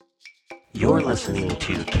You're listening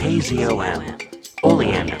to KZOM,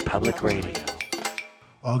 Oleander Public Radio.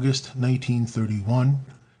 August 1931,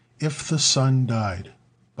 If the Sun Died,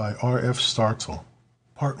 by R.F. Starzl.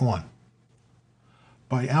 Part 1.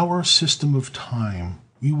 By our system of time,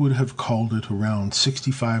 we would have called it around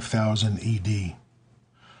 65,000 A.D.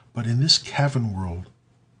 But in this cavern world,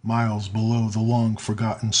 miles below the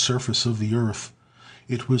long-forgotten surface of the earth,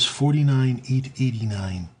 it was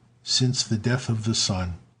 49,889 since the death of the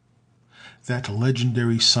sun. That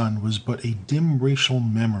legendary sun was but a dim racial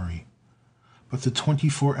memory, but the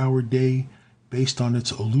 24-hour day, based on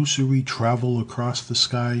its illusory travel across the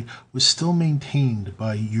sky, was still maintained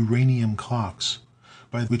by uranium clocks,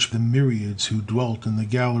 by which the myriads who dwelt in the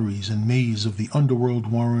galleries and maze of the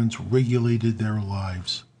underworld warrens regulated their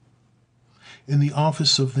lives. In the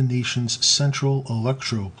office of the nation's central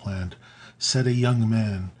electro plant sat a young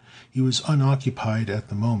man. He was unoccupied at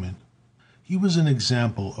the moment. He was an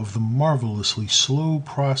example of the marvelously slow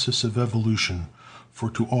process of evolution, for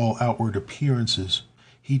to all outward appearances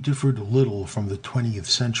he differed little from the 20th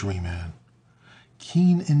century man.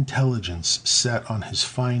 Keen intelligence sat on his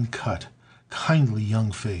fine-cut, kindly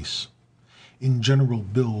young face. In general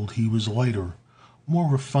build he was lighter,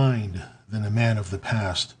 more refined than a man of the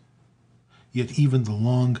past. Yet even the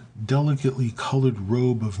long, delicately colored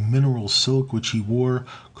robe of mineral silk which he wore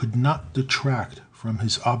could not detract from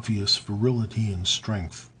his obvious virility and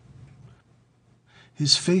strength.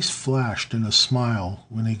 His face flashed in a smile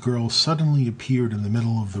when a girl suddenly appeared in the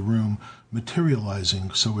middle of the room,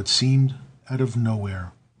 materializing, so it seemed, out of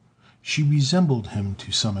nowhere. She resembled him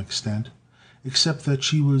to some extent, except that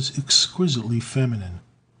she was exquisitely feminine,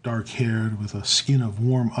 dark-haired with a skin of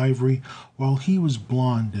warm ivory, while he was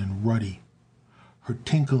blonde and ruddy. Her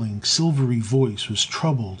tinkling, silvery voice was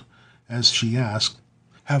troubled as she asked,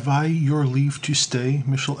 "Have I your leave to stay,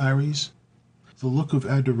 Michel Aries?" The look of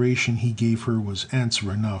adoration he gave her was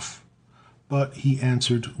answer enough, but he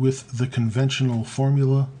answered with the conventional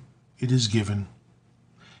formula, "It is given."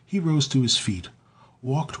 He rose to his feet,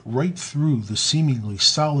 walked right through the seemingly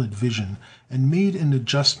solid vision, and made an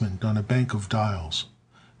adjustment on a bank of dials.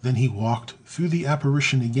 Then he walked through the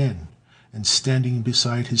apparition again, and standing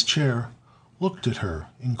beside his chair, looked at her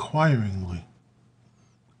inquiringly.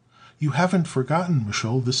 "You haven't forgotten,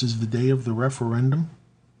 Michel, this is the day of the referendum?"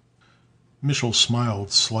 Michel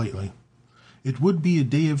smiled slightly. It would be a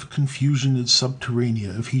day of confusion in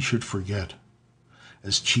Subterranea if he should forget.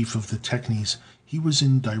 As chief of the Technies, he was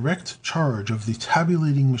in direct charge of the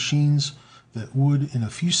tabulating machines that would, in a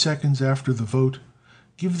few seconds after the vote,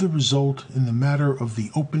 give the result in the matter of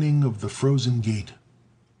the opening of the frozen gate.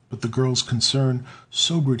 But the girl's concern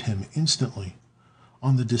sobered him instantly.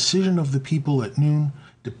 On the decision of the people at noon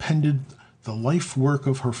depended the life work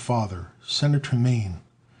of her father, Senator Mane,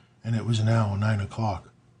 and it was now 9 o'clock.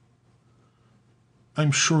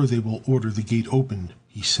 "I'm sure they will order the gate opened,"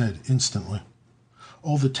 he said instantly.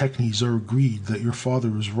 "All the Technies are agreed that your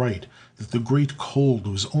father is right, that the Great Cold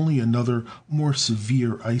was only another, more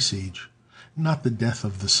severe ice age, not the death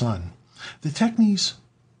of the sun. The Technies—"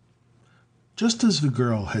 Just as the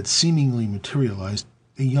girl had seemingly materialized,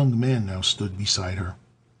 a young man now stood beside her.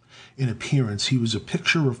 In appearance he was a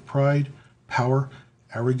picture of pride, power,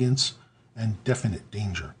 arrogance, and definite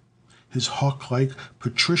danger. His hawk-like,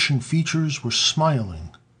 patrician features were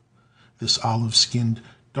smiling. This olive-skinned,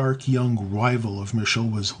 dark young rival of Michel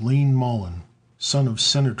was Lane Mollon, son of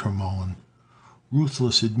Senator Mollon,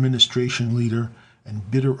 ruthless administration leader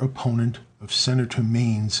and bitter opponent of Senator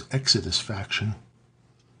Mane's Exodus faction.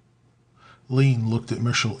 Lane looked at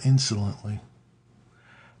Michel insolently.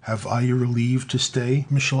 "Have I your leave to stay,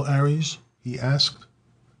 Michel Aries?" he asked.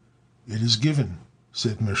 "It is given,"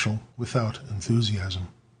 said Michel, without enthusiasm.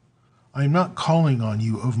 "I am not calling on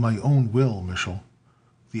you of my own will, Michel,"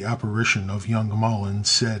 the apparition of young Mollon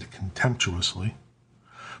said contemptuously.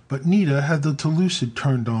 "But Nida had the telucid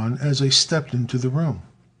turned on as I stepped into the room."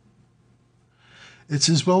 "It's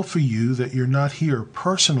as well for you that you're not here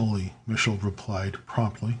personally," Michel replied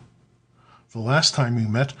promptly. "The last time we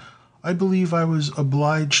met, I believe I was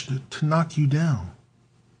obliged to knock you down."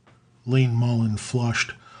 Lane Mollon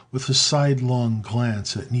flushed, with a sidelong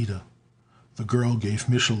glance at Nida. The girl gave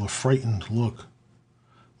Michel a frightened look.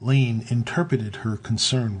 Lane interpreted her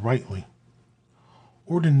concern rightly.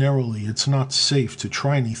 "Ordinarily, it's not safe to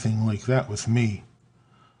try anything like that with me.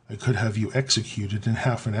 I could have you executed in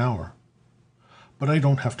half an hour. But I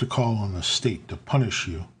don't have to call on the state to punish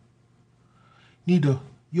you. Nida,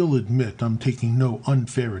 you'll admit I'm taking no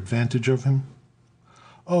unfair advantage of him?"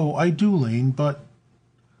 "Oh, I do, Lane, but—"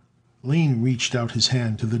 Lane reached out his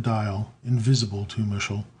hand to the dial, invisible to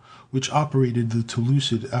Michel, which operated the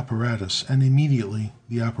telucid apparatus, and immediately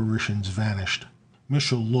the apparitions vanished.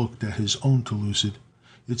 Michell looked at his own telucid.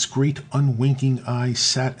 Its great unwinking eye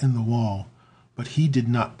sat in the wall, but he did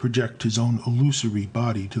not project his own illusory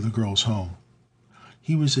body to the girl's home.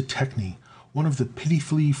 He was a technie, one of the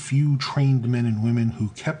pitifully few trained men and women who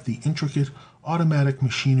kept the intricate automatic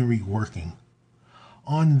machinery working.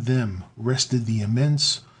 On them rested the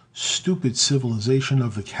immense, stupid civilization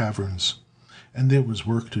of the caverns, and there was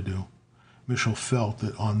work to do. Michell felt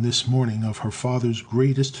that on this morning of her father's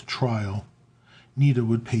greatest trial, Nita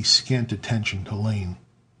would pay scant attention to Lane.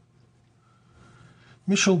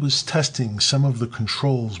 Michell was testing some of the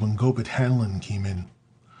controls when Gobet Hanlon came in.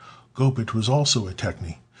 Gobet was also a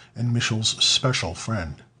technie, and Michell's special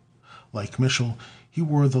friend. Like Michell, he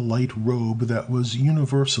wore the light robe that was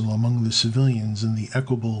universal among the civilians in the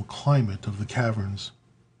equable climate of the caverns.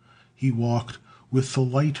 He walked with the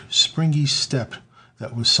light, springy step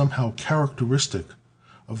that was somehow characteristic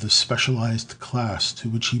of the specialized class to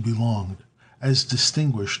which he belonged, as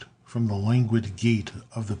distinguished from the languid gait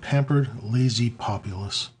of the pampered, lazy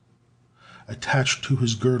populace. Attached to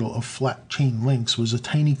his girdle of flat chain links was a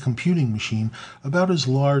tiny computing machine about as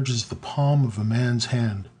large as the palm of a man's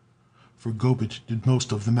hand, for Gobet did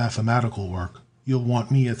most of the mathematical work. "You'll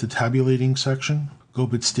want me at the tabulating section?"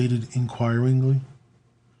 Gobet stated inquiringly.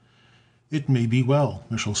 "It may be well,"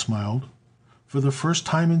 Michell smiled. "For the first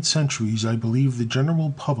time in centuries, I believe the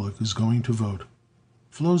general public is going to vote.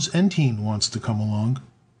 Flo's Entine wants to come along."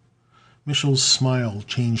 Michell's smile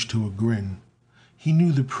changed to a grin. He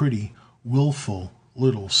knew the pretty, willful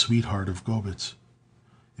little sweetheart of Gobet's.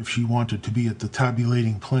 If she wanted to be at the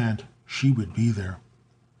tabulating plant, she would be there.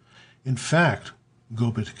 "In fact,"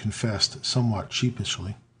 Gobet confessed somewhat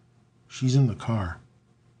sheepishly, "she's in the car."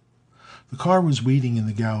 The car was waiting in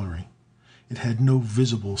the gallery. It had no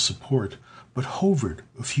visible support, but hovered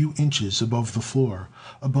a few inches above the floor,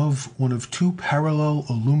 above one of two parallel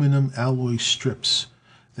aluminum alloy strips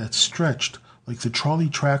that stretched like the trolley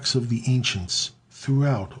tracks of the ancients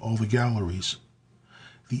throughout all the galleries.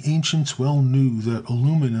 The ancients well knew that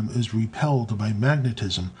aluminum is repelled by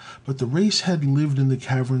magnetism, but the race had lived in the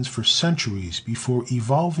caverns for centuries before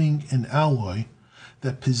evolving an alloy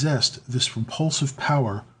that possessed this repulsive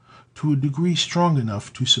power to a degree strong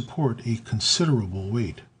enough to support a considerable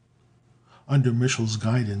weight. Under Michell's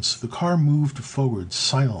guidance, the car moved forward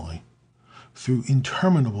silently through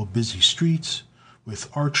interminable busy streets with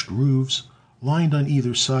arched roofs, lined on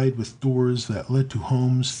either side with doors that led to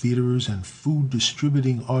homes, theaters, and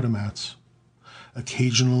food-distributing automats.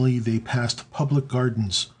 Occasionally they passed public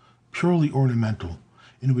gardens, purely ornamental,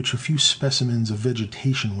 in which a few specimens of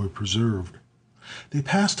vegetation were preserved. They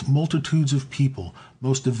passed multitudes of people,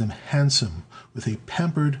 most of them handsome, with a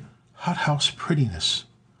pampered, hothouse prettiness,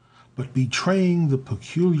 but betraying the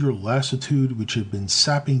peculiar lassitude which had been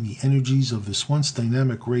sapping the energies of this once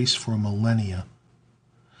dynamic race for millennia.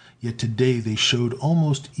 Yet today they showed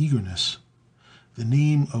almost eagerness. The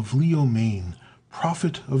name of Leo Mane,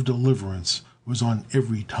 prophet of deliverance, was on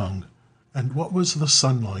every tongue. And what was the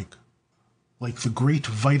sun like? Like the great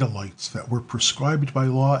vitalites that were prescribed by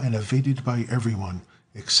law and evaded by everyone,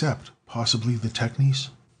 except possibly the technies?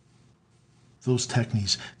 Those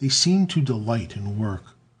technies, they seemed to delight in work.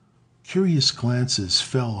 Curious glances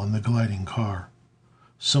fell on the gliding car.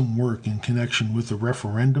 Some work in connection with the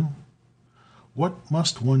referendum? What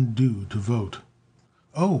must one do to vote?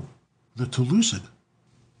 Oh, the telucid.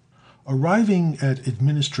 Arriving at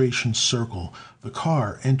Administration Circle, the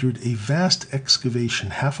car entered a vast excavation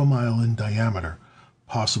half a mile in diameter,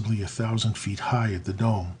 possibly 1,000 feet high at the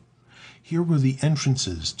dome. Here were the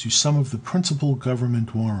entrances to some of the principal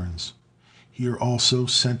government warrens. Here also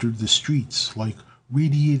centered the streets, like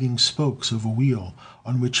radiating spokes of a wheel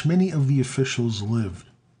on which many of the officials lived.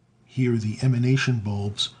 Here the emanation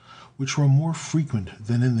bulbs, which were more frequent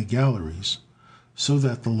than in the galleries, so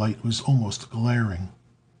that the light was almost glaring.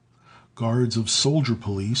 Guards of soldier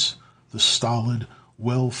police, the stolid,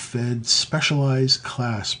 well-fed, specialized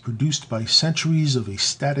class produced by centuries of a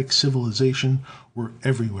static civilization, were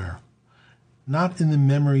everywhere. Not in the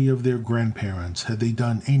memory of their grandparents had they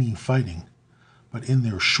done any fighting, but in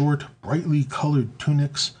their short, brightly colored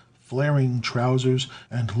tunics, flaring trousers,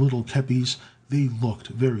 and little kepis, they looked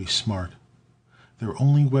very smart. Their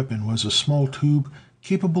only weapon was a small tube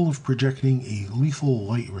capable of projecting a lethal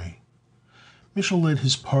light ray. Michell led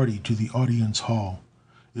his party to the audience hall.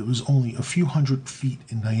 It was only a few hundred feet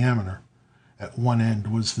in diameter. At one end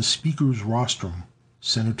was the speaker's rostrum.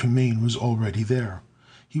 Senator Mane was already there.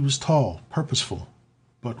 He was tall, purposeful,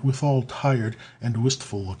 but withal tired and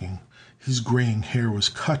wistful looking. His graying hair was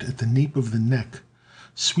cut at the nape of the neck,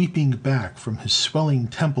 sweeping back from his swelling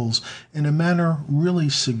temples in a manner really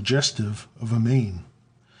suggestive of a mane.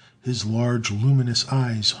 His large, luminous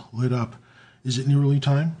eyes lit up. "Is it nearly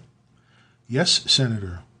time?" "Yes,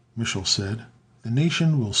 Senator," Michell said. "The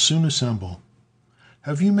nation will soon assemble."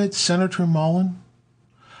 "Have you met Senator Mollon?"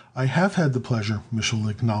 "I have had the pleasure," Michell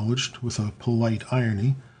acknowledged with a polite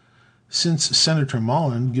irony, "since Senator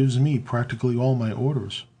Mollon gives me practically all my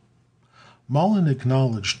orders." Mollon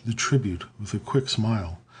acknowledged the tribute with a quick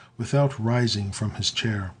smile, without rising from his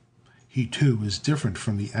chair. He, too, was different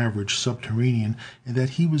from the average subterranean in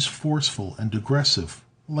that he was forceful and aggressive,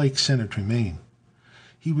 like Senator Mane.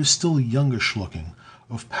 He was still youngish looking,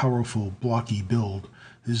 of powerful, blocky build.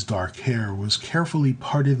 His dark hair was carefully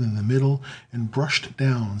parted in the middle and brushed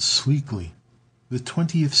down sleekly. The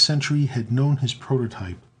 20th century had known his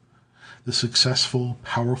prototype. The successful,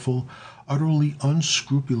 powerful, utterly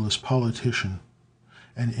unscrupulous politician,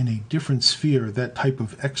 and in a different sphere that type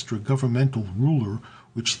of extra-governmental ruler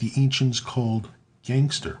which the ancients called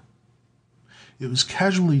gangster. It was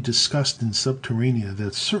casually discussed in Subterranea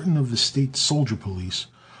that certain of the state soldier police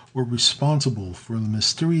were responsible for the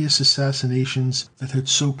mysterious assassinations that had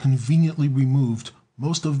so conveniently removed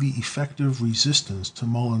most of the effective resistance to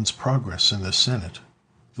Mollon's progress in the Senate.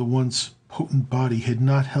 The once potent body had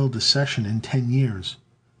not held a session in 10 years.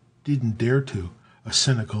 Didn't dare to, a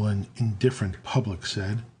cynical and indifferent public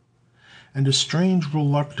said. And a strange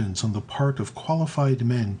reluctance on the part of qualified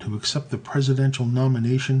men to accept the presidential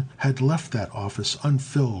nomination had left that office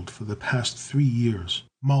unfilled for the past 3 years.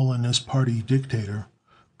 Mollon, as party dictator,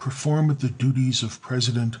 performed the duties of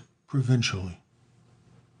president provincially.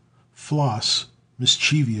 Floss,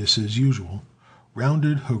 mischievous as usual,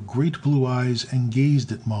 rounded her great blue eyes and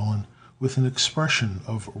gazed at Mollon with an expression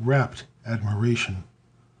of rapt admiration.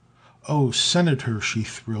 "Oh, Senator," she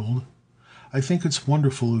thrilled, "I think it's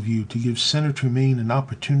wonderful of you to give Senator Mane an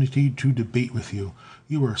opportunity to debate with you.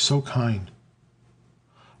 You are so kind."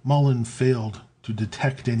 Mollon failed to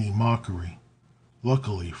detect any mockery.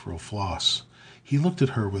 Luckily for Floss, he looked at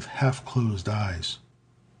her with half-closed eyes.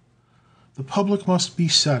 "The public must be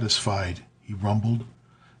satisfied," he rumbled.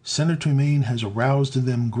 "Senator Mane has aroused in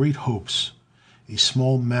them great hopes. A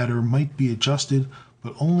small matter might be adjusted,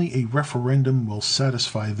 but only a referendum will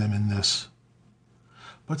satisfy them in this."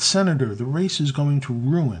 "But, Senator, the race is going to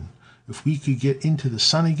ruin. If we could get into the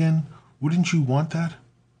sun again, wouldn't you want that?"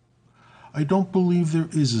 "I don't believe there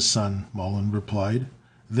is a sun," Mollon replied.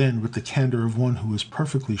 Then, with the candor of one who is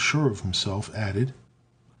perfectly sure of himself, added,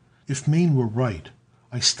 "If Mane were right,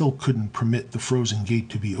 I still couldn't permit the Frozen Gate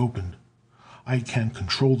to be opened. I can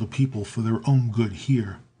control the people for their own good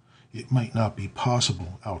here. It might not be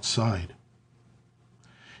possible outside."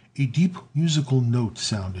 A deep musical note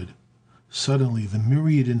sounded. Suddenly the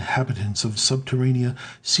myriad inhabitants of Subterranea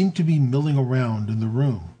seemed to be milling around in the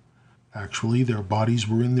room. Actually, their bodies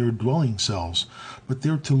were in their dwelling cells, but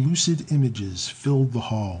their telucid images filled the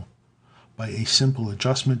hall. By a simple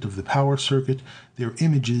adjustment of the power circuit, their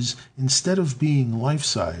images, instead of being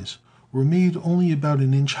life-size, were made only about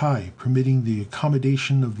an inch high, permitting the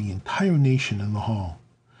accommodation of the entire nation in the hall.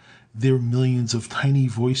 Their millions of tiny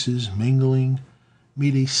voices mingling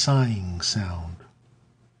made a sighing sound.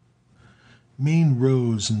 Mane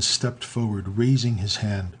rose and stepped forward, raising his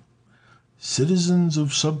hand. "Citizens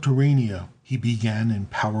of Subterranea," he began in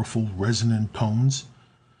powerful, resonant tones,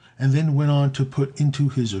 and then went on to put into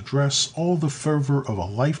his address all the fervor of a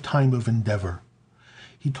lifetime of endeavor.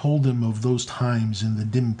 He told them of those times in the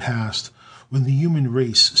dim past when the human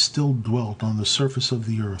race still dwelt on the surface of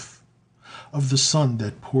the earth, of the sun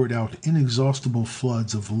that poured out inexhaustible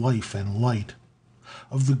floods of life and light,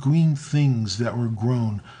 of the green things that were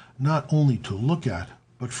grown not only to look at,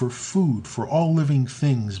 but for food for all living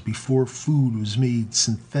things before food was made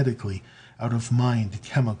synthetically out of mined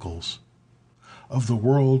chemicals, of the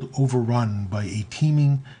world overrun by a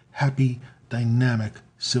teeming, happy, dynamic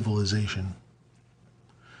civilization.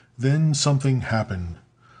 Then something happened.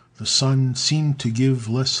 The sun seemed to give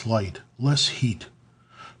less light, less heat.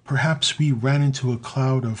 Perhaps we ran into a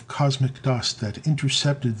cloud of cosmic dust that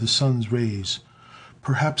intercepted the sun's rays.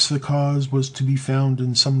 Perhaps the cause was to be found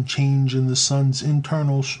in some change in the sun's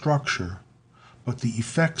internal structure. But the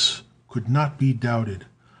effects could not be doubted.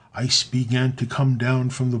 Ice began to come down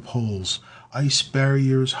from the poles. Ice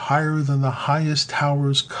barriers higher than the highest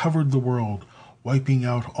towers covered the world, wiping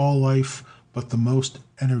out all life but the most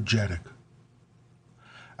energetic.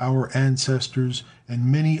 Our ancestors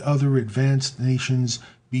and many other advanced nations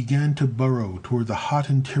began to burrow toward the hot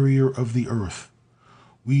interior of the earth.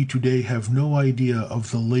 We today have no idea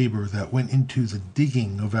of the labor that went into the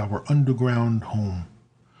digging of our underground home.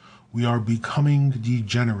 We are becoming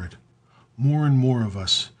degenerate. More and more of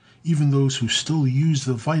us, even those who still use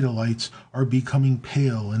the Vitalites, are becoming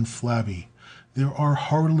pale and flabby. There are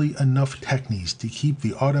hardly enough technies to keep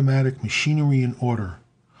the automatic machinery in order.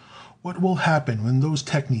 What will happen when those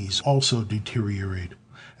technies also deteriorate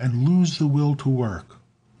and lose the will to work?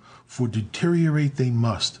 For deteriorate they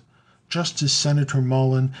must, just as Senator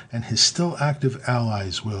Mollon and his still active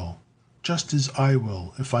allies will, just as I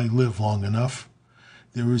will if I live long enough.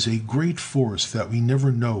 There is a great force that we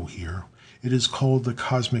never know here. It is called the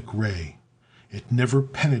cosmic ray. It never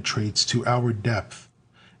penetrates to our depth,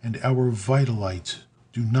 and our Vitalites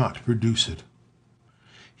do not produce it.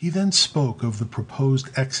 He then spoke of the proposed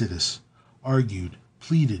exodus, argued,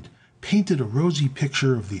 pleaded, painted a rosy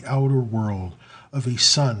picture of the outer world, of a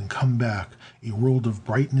sun come back, a world of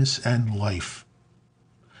brightness and life.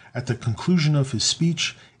 At the conclusion of his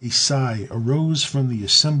speech, a sigh arose from the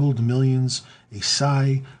assembled millions, a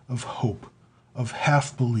sigh of hope, of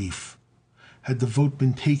half-belief. Had the vote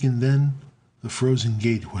been taken then, the frozen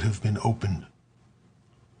gate would have been opened.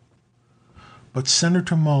 But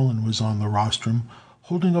Senator Mollon was on the rostrum,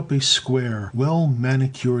 holding up a square,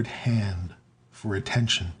 well-manicured hand for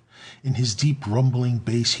attention. In his deep rumbling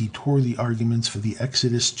bass he tore the arguments for the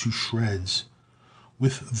exodus to shreds.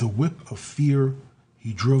 With the whip of fear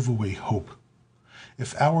he drove away hope.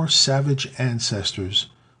 If our savage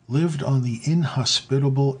ancestors lived on the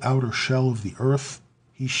inhospitable outer shell of the earth,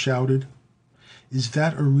 he shouted, is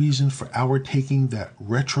that a reason for our taking that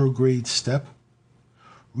retrograde step?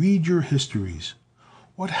 Read your histories.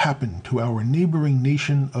 What happened to our neighboring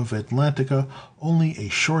nation of Atlantica only a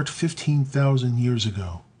short 15,000 years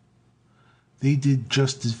ago? They did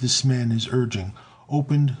just as this man is urging,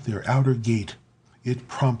 opened their outer gate. It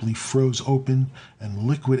promptly froze open, and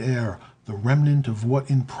liquid air, the remnant of what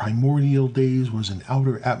in primordial days was an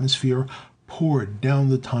outer atmosphere, poured down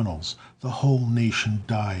the tunnels. The whole nation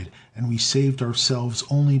died, and we saved ourselves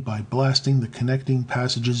only by blasting the connecting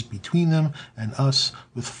passages between them and us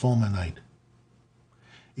with fulminite.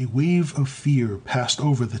 A wave of fear passed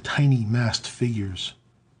over the tiny massed figures.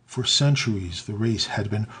 For centuries the race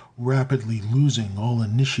had been rapidly losing all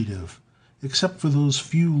initiative, except for those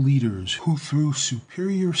few leaders who through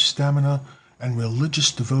superior stamina and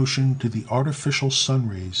religious devotion to the artificial sun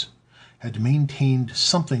rays had maintained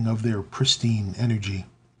something of their pristine energy.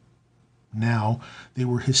 Now they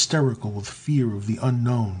were hysterical with fear of the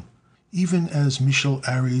unknown. Even as Michel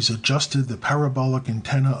Ares adjusted the parabolic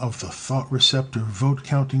antenna of the thought receptor vote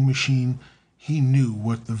counting machine, he knew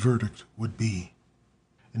what the verdict would be.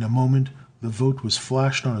 In a moment the vote was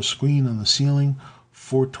flashed on a screen on the ceiling,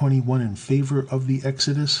 421 in favor of the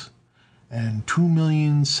exodus, and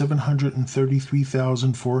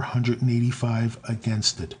 2,733,485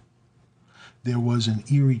 against it. There was an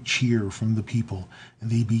eerie cheer from the people,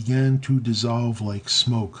 and they began to dissolve like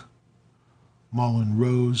smoke. Mollon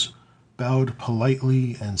rose, bowed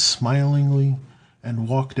politely and smilingly, and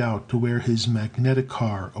walked out to where his magnetic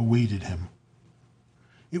car awaited him.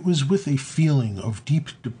 It was with a feeling of deep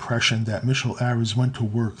depression that Michel Ares went to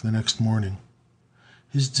work the next morning.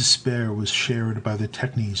 His despair was shared by the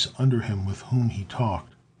technies under him with whom he talked.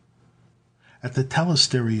 At the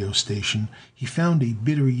telestereo station he found a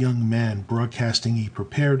bitter young man broadcasting a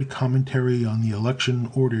prepared commentary on the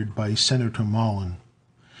election ordered by Senator Mollon.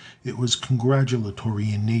 It was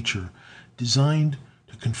congratulatory in nature, designed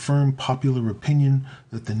to confirm popular opinion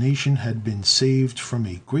that the nation had been saved from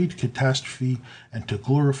a great catastrophe and to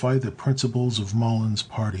glorify the principles of Mollon's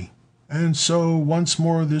party. And so once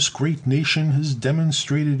more this great nation has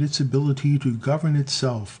demonstrated its ability to govern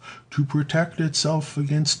itself, to protect itself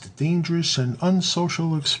against dangerous and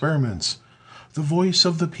unsocial experiments. The voice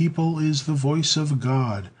of the people is the voice of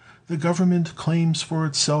God. The government claims for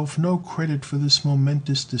itself no credit for this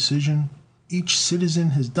momentous decision. Each citizen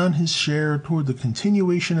has done his share toward the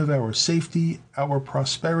continuation of our safety, our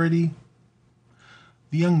prosperity.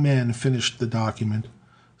 The young man finished the document,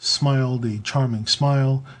 smiled a charming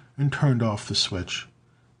smile, and turned off the switch.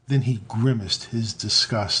 Then he grimaced his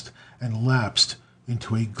disgust and lapsed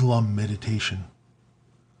into a glum meditation.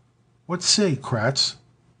 "What say, Kratz?"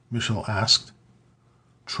 Michel asked.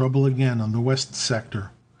 "Trouble again on the west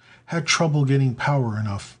sector. Had trouble getting power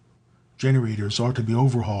enough. Generators ought to be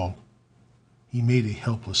overhauled." He made a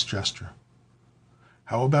helpless gesture.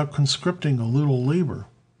 "How about conscripting a little labor?"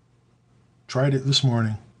 "Tried it this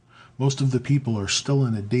morning. Most of the people are still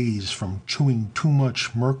in a daze from chewing too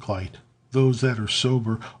much merclite. Those that are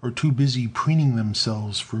sober are too busy preening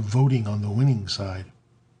themselves for voting on the winning side."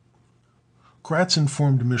 Kratz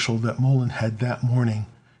informed Michel that Mollon had that morning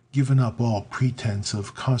given up all pretense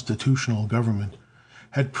of constitutional government,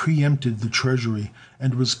 had preempted the Treasury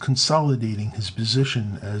and was consolidating his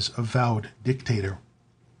position as avowed dictator.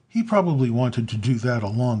 He probably wanted to do that a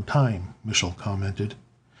long time, Michel commented.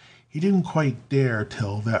 He didn't quite dare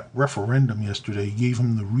till that referendum yesterday gave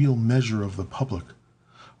him the real measure of the public.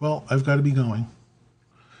 Well, I've got to be going.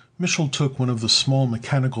 Michel took one of the small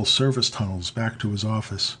mechanical service tunnels back to his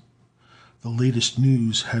office. The latest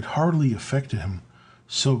news had hardly affected him,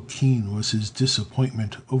 so keen was his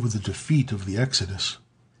disappointment over the defeat of the Exodus.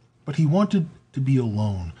 But he wanted to be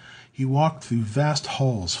alone. He walked through vast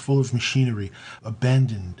halls full of machinery,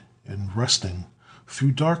 abandoned and rusting,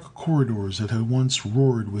 through dark corridors that had once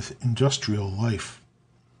roared with industrial life.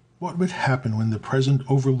 What would happen when the present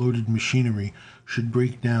overloaded machinery should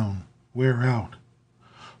break down, wear out?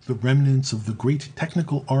 The remnants of the great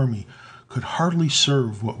technical army could hardly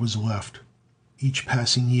serve what was left. Each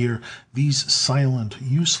passing year, these silent,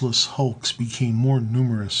 useless hulks became more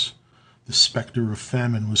numerous. The specter of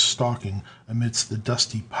famine was stalking amidst the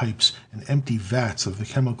dusty pipes and empty vats of the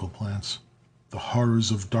chemical plants. The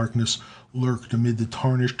horrors of darkness lurked amid the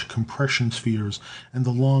tarnished compression spheres and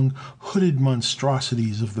the long, hooded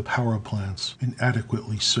monstrosities of the power plants,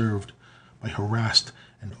 inadequately served by harassed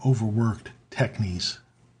and overworked technies.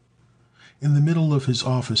 In the middle of his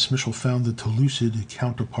office, Michel found the pellucid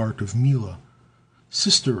counterpart of Mila,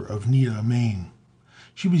 sister of Nita Maine.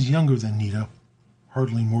 She was younger than Nita,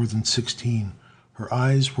 hardly more than 16. Her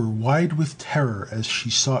eyes were wide with terror as she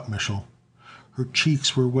sought Michel. Her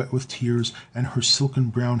cheeks were wet with tears, and her silken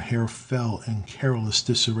brown hair fell in careless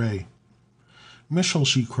disarray. "Michel,"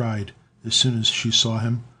 she cried, as soon as she saw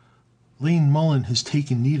him, "Lane Mullen has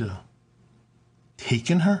taken Nita."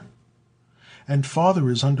 "Taken her?" "And father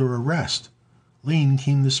is under arrest. Lane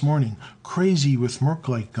came this morning, crazy with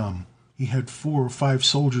merclite gum. He had 4 or 5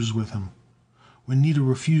 soldiers with him. When Nita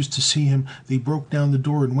refused to see him, they broke down the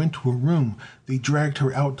door and went to her room. They dragged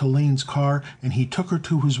her out to Lane's car, and he took her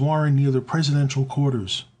to his warren near the presidential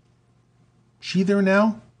quarters." "She there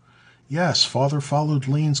now?" "Yes, father followed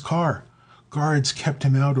Lane's car. Guards kept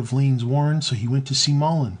him out of Lane's warren, so he went to see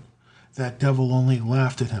Mullen. That devil only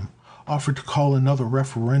laughed at him, offered to call another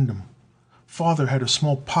referendum. Father had a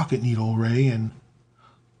small pocket needle ray and—"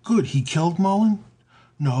 "Good, he killed Mullen?"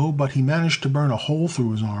 "No, but he managed to burn a hole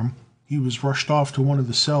through his arm. He was rushed off to one of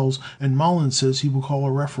the cells, and Mullen says he will call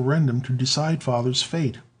a referendum to decide father's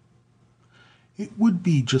fate." It would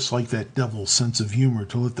be just like that devil's sense of humor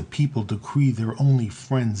to let the people decree their only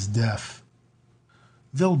friend's death.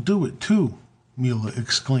 "They'll do it, too," Mila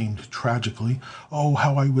exclaimed tragically. "Oh,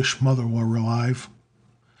 how I wish mother were alive!"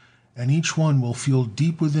 "And each one will feel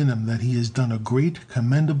deep within him that he has done a great,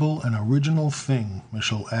 commendable, and original thing,"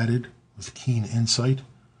 Michel added with keen insight.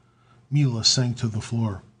 Mila sank to the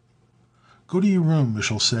floor. "Go to your room,"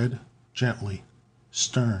 Michel said, gently,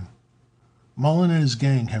 stern. "Mullen and his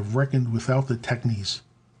gang have reckoned without the technies."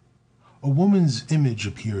 A woman's image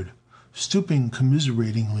appeared, stooping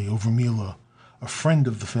commiseratingly over Mila, a friend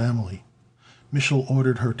of the family. Michel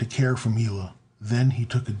ordered her to care for Mila. Then he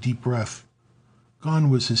took a deep breath. Gone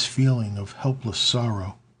was his feeling of helpless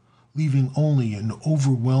sorrow, leaving only an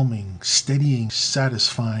overwhelming, steadying,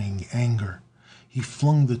 satisfying anger. He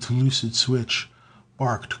flung the pellucid switch,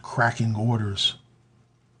 barked cracking orders.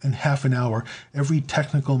 In half an hour, every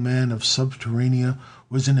technical man of Subterranea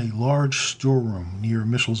was in a large storeroom near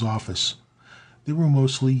Michel's office. They were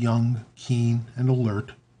mostly young, keen, and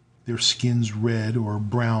alert, their skins red or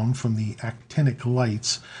brown from the actinic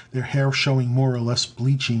lights, their hair showing more or less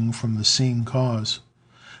bleaching from the same cause.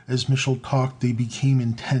 As Michel talked, they became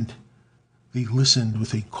intent. They listened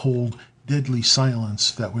with a cold, deadly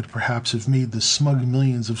silence that would perhaps have made the smug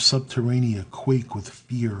millions of Subterranea quake with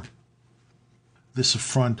fear. This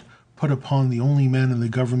affront put upon the only man in the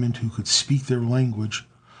government who could speak their language,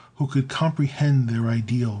 who could comprehend their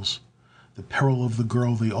ideals, the peril of the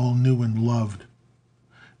girl they all knew and loved.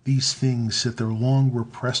 These things set their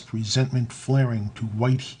long-repressed resentment flaring to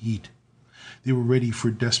white heat. They were ready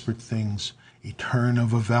for desperate things. A turn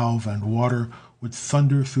of a valve and water would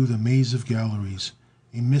thunder through the maze of galleries.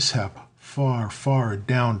 A mishap far, far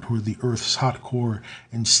down toward the Earth's hot core,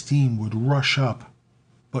 and steam would rush up.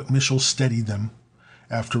 But Michel steadied them.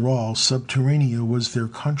 After all, Subterranea was their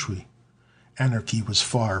country. Anarchy was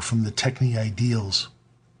far from the Techni ideals.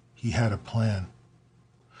 He had a plan.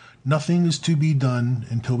 "Nothing is to be done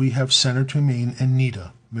until we have Senator Maine and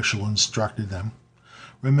Nita," Michel instructed them.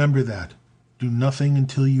 "Remember that. Do nothing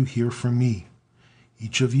until you hear from me.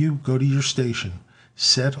 Each of you go to your station.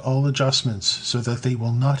 Set all adjustments so that they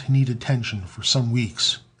will not need attention for some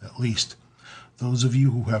weeks, at least. Those of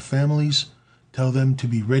you who have families, tell them to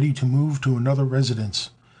be ready to move to another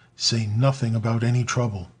residence. Say nothing about any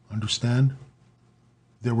trouble. Understand?"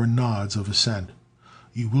 There were nods of assent.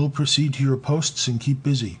 "You will proceed to your posts and keep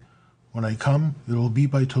busy. When I come, it will be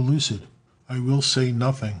by Telucid. I will say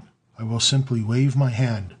nothing. I will simply wave my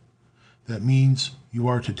hand. That means you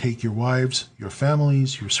are to take your wives, your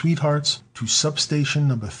families, your sweethearts to substation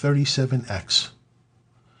number 37X.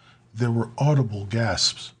 There were audible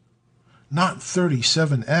gasps. "Not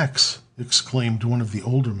 37X!" exclaimed one of the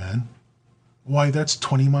older men. "Why, that's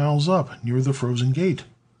 20 miles up, near the Frozen Gate."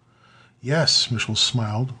 "Yes," Michell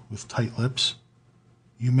smiled with tight lips.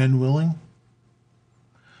 "You men willing?"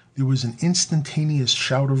 There was an instantaneous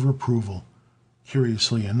shout of approval.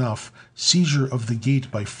 Curiously enough, seizure of the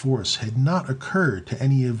gate by force had not occurred to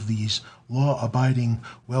any of these law-abiding,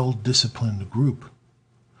 well-disciplined group.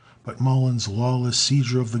 But Mullen's lawless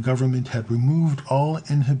seizure of the government had removed all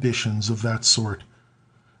inhibitions of that sort.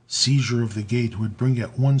 Seizure of the gate would bring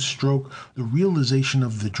at one stroke the realization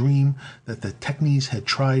of the dream that the technies had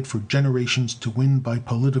tried for generations to win by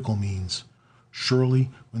political means. Surely,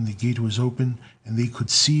 when the gate was open, and they could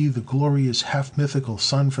see the glorious half-mythical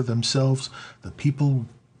sun for themselves, the people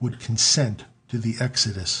would consent to the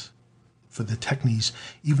exodus. For the technies,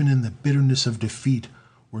 even in the bitterness of defeat,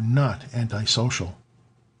 were not antisocial.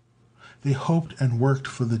 They hoped and worked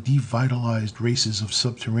for the devitalized races of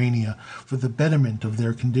Subterranea, for the betterment of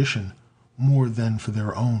their condition, more than for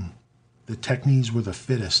their own. The technies were the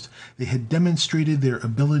fittest. They had demonstrated their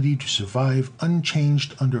ability to survive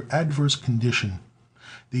unchanged under adverse condition.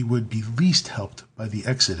 They would be least helped by the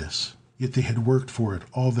exodus. Yet they had worked for it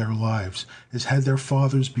all their lives, as had their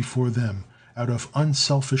fathers before them, out of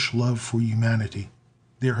unselfish love for humanity.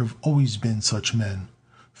 There have always been such men.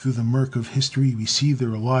 Through the murk of history we see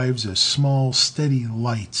their lives as small, steady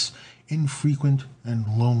lights, infrequent and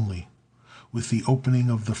lonely. With the opening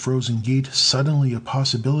of the Frozen Gate suddenly a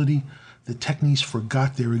possibility, the technies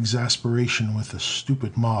forgot their exasperation with the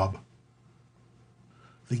stupid mob.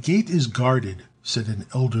 "The gate is guarded," said an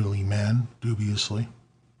elderly man dubiously.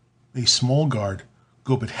 "A small guard,"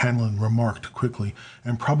 Gobet Hanlon remarked quickly,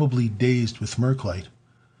 and probably dazed with merclite.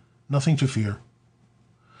 "Nothing to fear."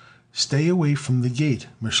 "Stay away from the gate,"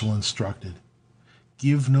 Michell instructed.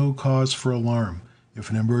 "Give no cause for alarm.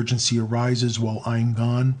 If an emergency arises while I'm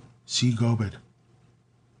gone, see Gobet."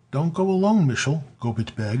 "Don't go alone, Michell,"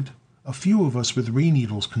 Gobet begged. "A few of us with ray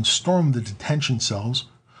needles can storm the detention cells.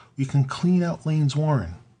 We can clean out Lane's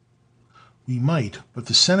Warren." "We might, but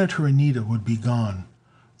the Senator Anita would be gone.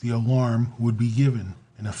 The alarm would be given.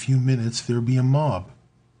 In a few minutes there'd be a mob."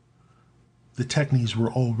 The technies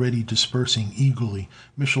were already dispersing eagerly.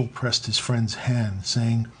 Michell pressed his friend's hand,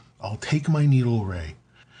 saying, "I'll take my needle ray,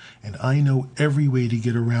 and I know every way to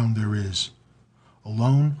get around there is.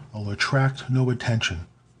 Alone, I'll attract no attention.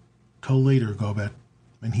 Till later, Gobet."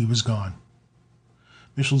 And he was gone.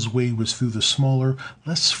 Michell's way was through the smaller,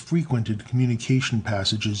 less frequented communication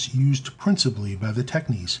passages used principally by the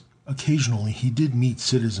technies. Occasionally he did meet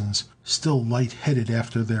citizens, still light-headed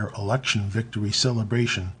after their election victory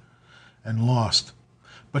celebration, and lost,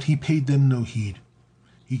 but he paid them no heed.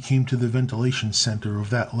 He came to the ventilation center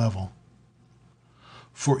of that level.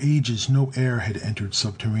 For ages no air had entered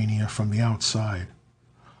Subterranea from the outside.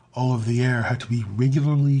 All of the air had to be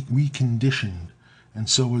regularly reconditioned, and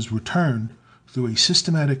so was returned through a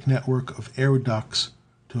systematic network of air ducts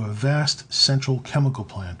to a vast central chemical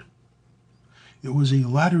plant. It was a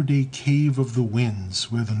latter-day cave of the winds,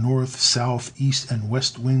 where the north, south, east, and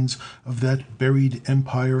west winds of that buried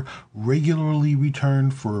empire regularly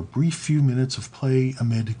returned for a brief few minutes of play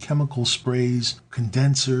amid chemical sprays,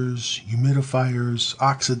 condensers, humidifiers,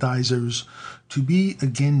 oxidizers, to be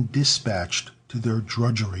again dispatched to their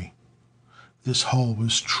drudgery. This hall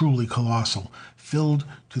was truly colossal, filled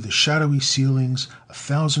to the shadowy ceilings,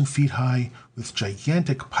 1,000 feet high, with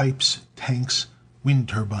gigantic pipes, tanks, wind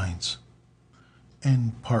turbines.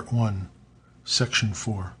 End Part 1, Section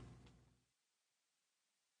 4.